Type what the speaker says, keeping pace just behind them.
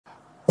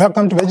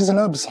Welcome to Veggies and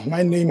Herbs.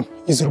 My name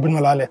is Ruben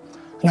Malale,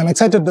 and I'm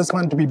excited this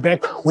month to be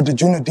back with the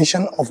June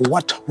edition of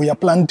what we are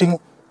planting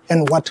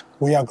and what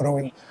we are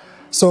growing.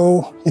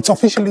 So it's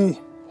officially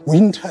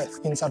winter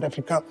in South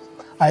Africa.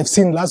 I've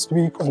seen last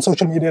week on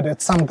social media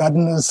that some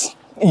gardeners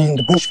in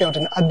the Bushveld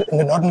in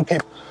the Northern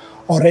Cape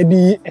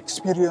already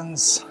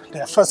experienced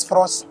their first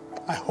frost.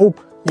 I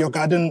hope your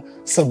garden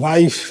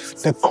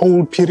survived the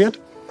cold period.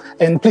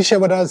 And please share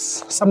with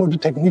us some of the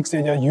techniques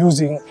that you're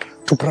using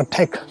to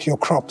protect your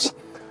crops.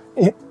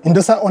 On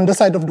this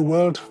side of the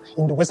world,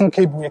 in the Western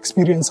Cape, we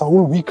experienced a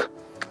whole week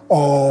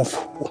of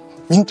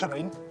winter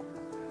rain.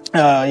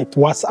 It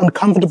was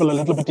uncomfortable a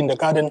little bit in the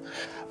garden,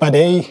 but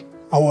hey,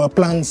 our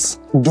plants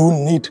do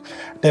need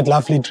that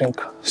lovely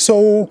drink.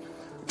 So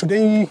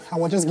today, I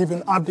will just give you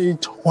an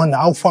update on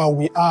how far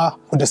we are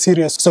with the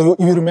series. So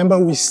if you remember,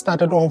 we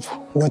started off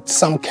with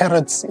some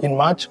carrots in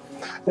March.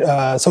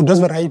 So this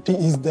variety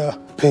is the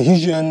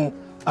Parisian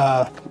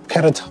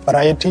carrot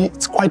variety.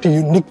 It's quite a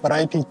unique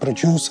variety. It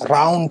produces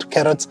round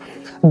carrots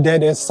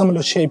that has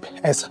similar shape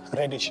as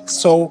radish.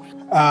 So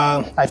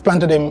I've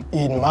planted them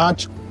in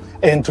March,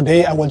 and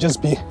today I will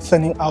just be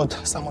thinning out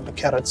some of the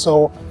carrots.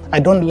 So I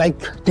don't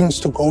like things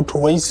to go to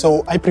waste,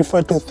 so I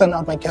prefer to thin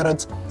out my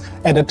carrots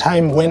at a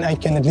time when I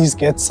can at least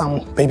get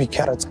some baby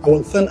carrots. I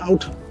will thin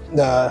out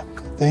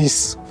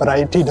this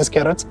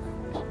carrots,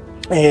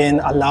 and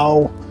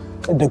allow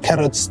the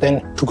carrots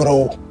then to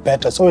grow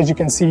better. So as you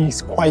can see,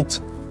 it's quite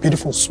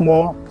beautiful,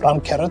 small,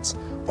 round carrots,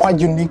 quite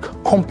unique,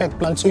 compact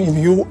plant. So if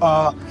you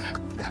are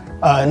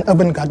an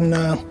urban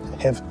gardener,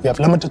 you have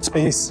limited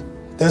space,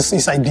 this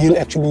is ideal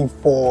actually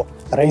for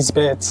raised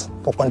beds,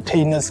 for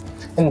containers,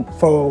 and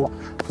for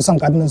some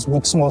gardeners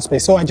with small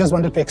space. So I just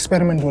wanted to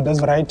experiment with this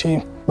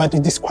variety, but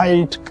it is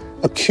quite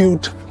a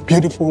cute,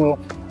 beautiful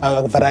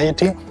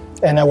variety,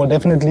 and I will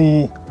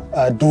definitely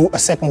do a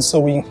second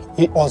sowing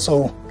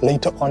also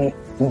later on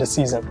in the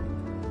season.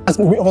 As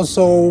we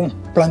also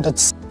planted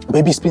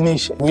baby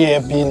spinach. We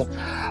have been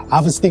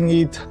harvesting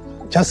it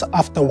just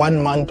after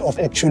 1 month of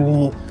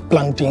actually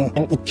planting,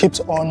 and it keeps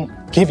on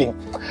giving.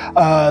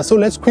 So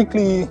let's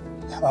quickly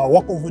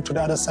walk over to the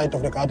other side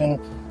of the garden,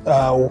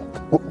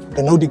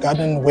 the Nodi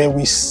garden, where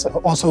we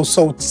also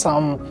sowed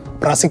some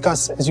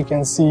brassicas. As you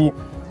can see,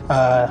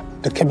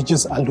 the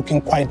cabbages are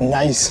looking quite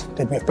nice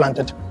that we have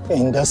planted.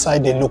 In this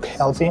side, they look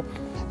healthy.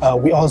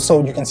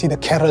 You can see the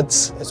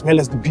carrots as well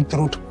as the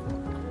beetroot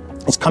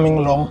is coming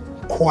along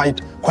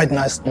quite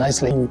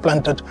nicely. We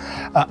planted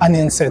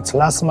onion sets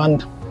last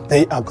month.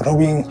 They are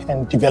growing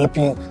and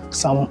developing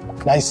some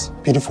nice,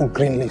 beautiful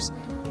green leaves.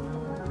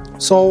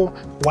 So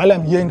while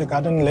I'm here in the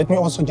garden, let me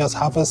also just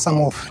harvest some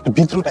of the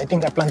beetroot. I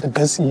think I planted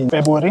this in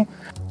February.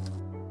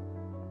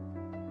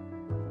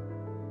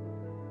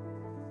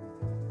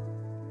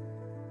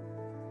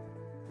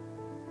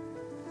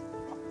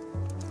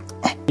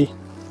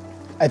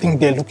 I think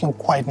they're looking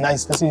quite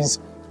nice. This is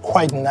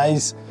quite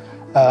nice,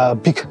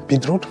 big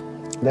beetroot.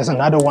 There's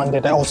another one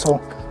that I also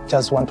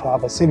just want to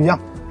have a Sevilla.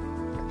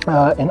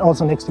 And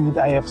also next to it,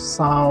 I have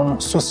some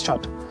Swiss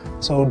chard.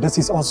 So this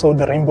is also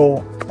the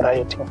rainbow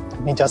variety.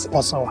 Let me just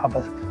also have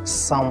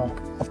some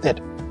of that.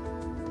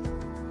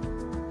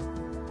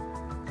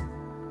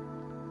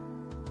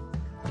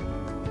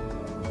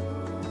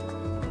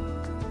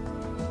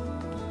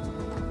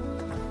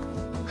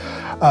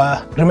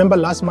 Remember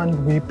last month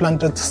we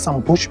planted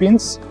some bush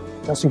beans.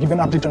 Just to give an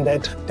update on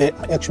that, they're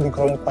actually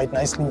growing quite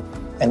nicely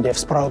and they've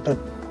sprouted.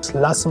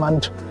 Last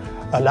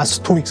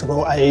 2 weeks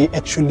ago, I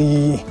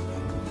actually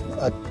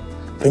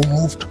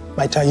removed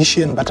my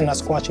Tahitian butternut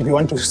squash. If you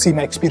want to see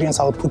my experience,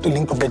 I'll put the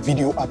link of that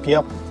video up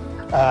here.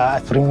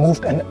 I've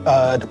removed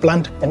the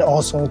plant and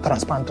also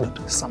transplanted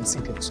some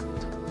seedlings.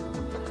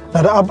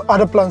 Now the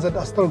other plants that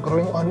are still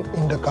growing on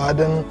in the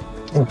garden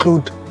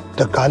include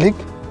the garlic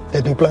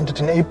that we planted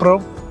in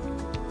April,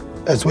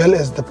 as well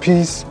as the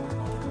peas,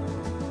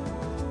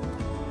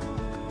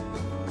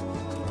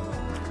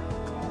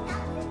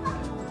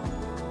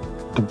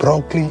 the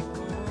broccoli,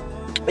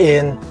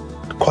 and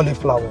the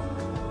cauliflower.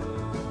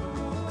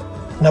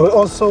 Now we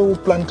also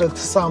planted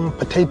some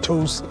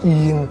potatoes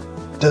in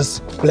this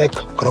black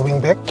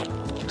growing bag.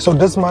 So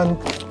this month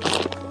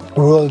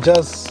we will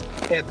just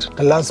add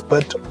the last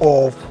bit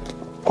of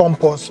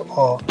compost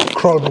or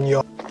crawl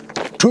manure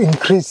to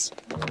increase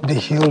the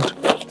yield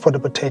for the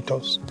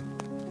potatoes.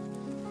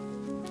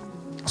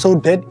 So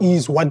that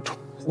is what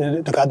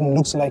the garden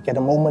looks like at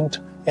the moment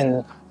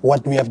and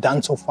what we have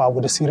done so far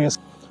with the series.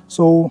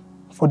 So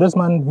for this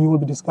month, we will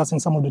be discussing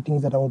some of the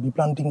things that I will be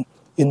planting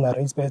in my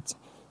raised beds.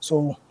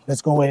 So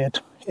let's go ahead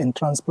and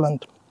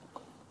transplant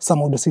some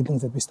of the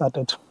seedlings that we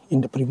started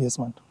in the previous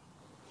month.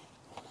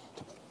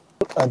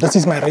 This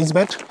is my raised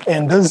bed,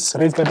 and this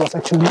raised bed was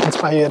actually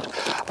inspired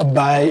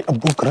by a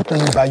book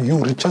written by Hugh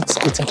Richards.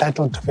 It's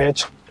entitled Veg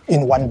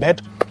in One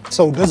Bed.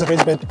 So this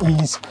raised bed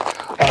is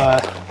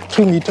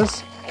 3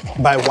 meters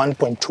by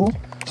 1.2.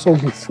 So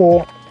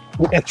before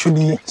we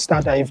actually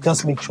start, I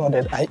just make sure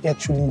that I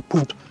actually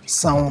put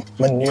some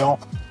manure,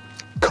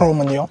 crow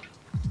manure,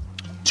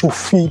 to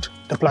feed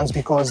the plants,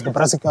 because the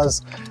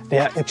brassicas, they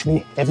are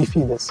actually heavy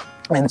feeders.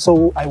 And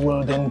so I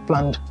will then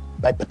plant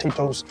my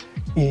potatoes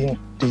in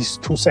these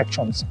two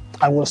sections.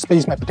 I will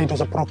space my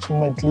potatoes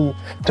approximately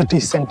 30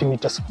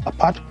 centimeters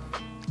apart.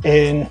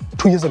 And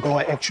 2 years ago,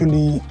 I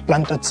actually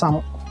planted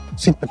some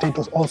sweet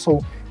potatoes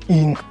also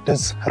in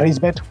this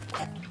raised bed.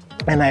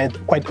 And I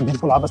had quite a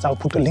beautiful harvest. I'll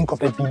put a link of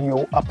that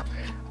video up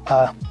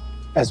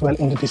as well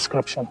in the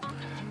description.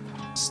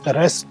 The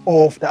rest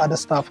of the other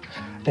stuff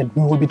that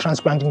we will be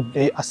transplanting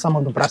today are some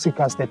of the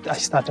brassicas that I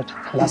started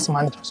last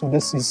month. So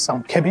this is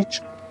some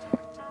cabbage.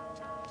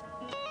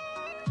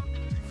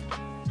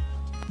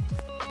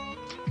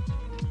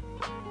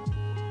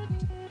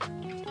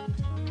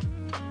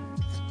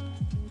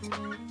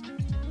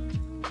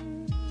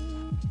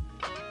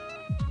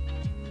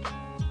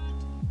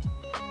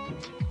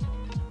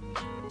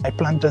 I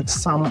planted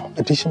some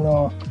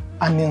additional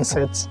onion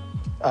sets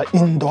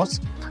indoors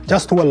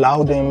just to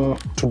allow them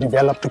to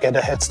develop to get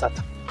a head start.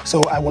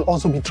 So I will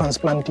also be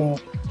transplanting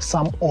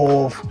some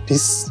of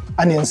these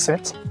onion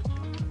sets.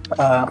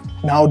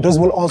 Now this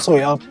will also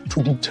help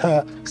to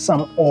deter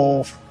some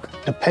of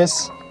the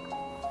pests.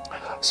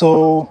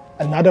 So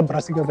another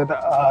brassica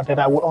that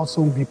I will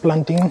also be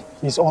planting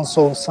is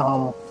also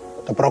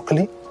the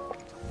broccoli,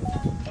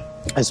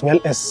 as well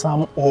as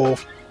some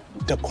of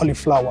the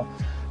cauliflower.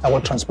 I will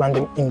transplant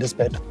them in this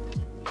bed.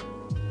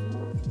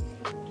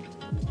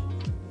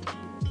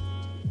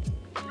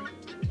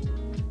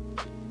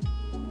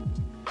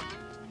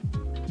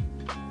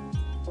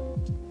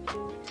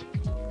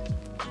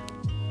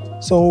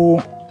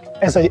 So,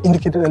 as I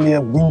indicated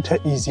earlier, winter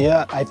is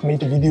here. I've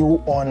made a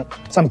video on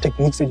some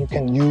techniques that you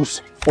can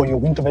use for your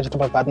winter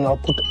vegetable garden. I'll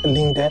put a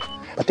link there.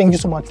 But thank you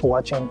so much for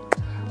watching.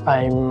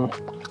 I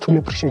truly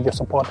appreciate your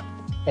support,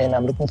 and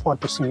I'm looking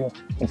forward to see you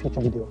in future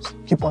videos.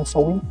 Keep on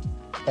sowing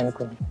and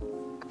growing.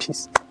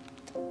 Peace.